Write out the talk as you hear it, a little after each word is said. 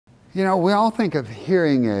You know, we all think of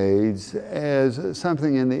hearing aids as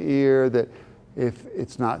something in the ear that, if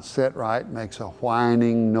it's not set right, makes a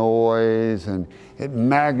whining noise, and it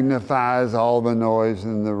magnifies all the noise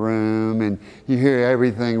in the room, and you hear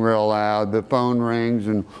everything real loud. The phone rings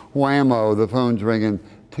and whammo, the phone's ringing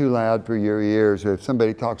too loud for your ears. Or if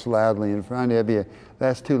somebody talks loudly in front of you,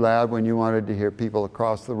 that's too loud when you wanted to hear people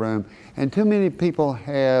across the room. And too many people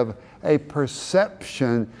have a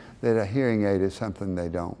perception that a hearing aid is something they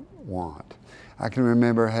don't want. I can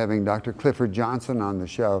remember having Dr. Clifford Johnson on the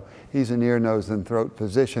show. He's an ear, nose, and throat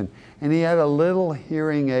physician, and he had a little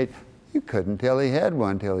hearing aid. You couldn't tell he had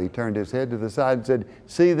one till he turned his head to the side and said,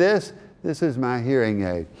 "See this? This is my hearing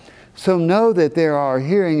aid." So know that there are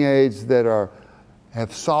hearing aids that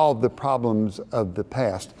have solved the problems of the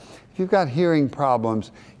past. If you've got hearing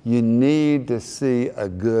problems, you need to see a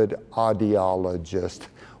good audiologist,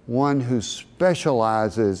 one who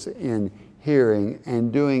specializes in hearing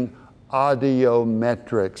and doing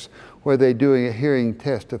audiometrics, where they're doing a hearing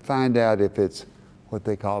test to find out if it's what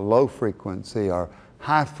they call low frequency or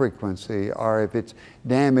high frequency, or if it's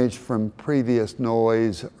damage from previous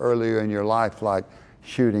noise earlier in your life, like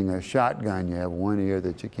shooting a shotgun. You have one ear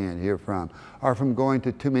that you can't hear from, or from going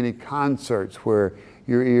to too many concerts where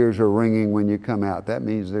your ears are ringing when you come out. That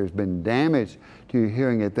means there's been damage to your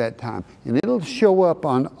hearing at that time, and it'll show up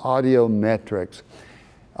on audiometrics.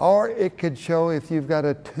 Or it could show if you've got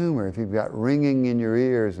a tumor, if you've got ringing in your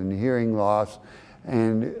ears and hearing loss,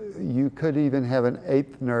 and you could even have an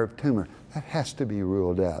eighth nerve tumor. That has to be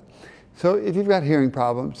ruled out. So if you've got hearing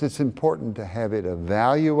problems, it's important to have it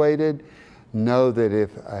evaluated. Know that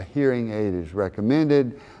if a hearing aid is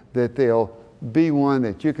recommended, that they'll be one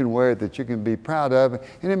that you can wear, that you can be proud of,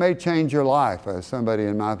 and it may change your life. Somebody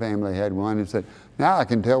in my family had one and said, "Now I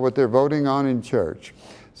can tell what they're voting on in church."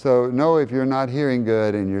 So know if you're not hearing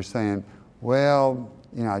good and you're saying, "Well,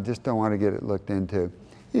 you know, I just don't want to get it looked into,"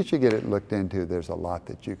 you should get it looked into. There's a lot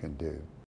that you can do.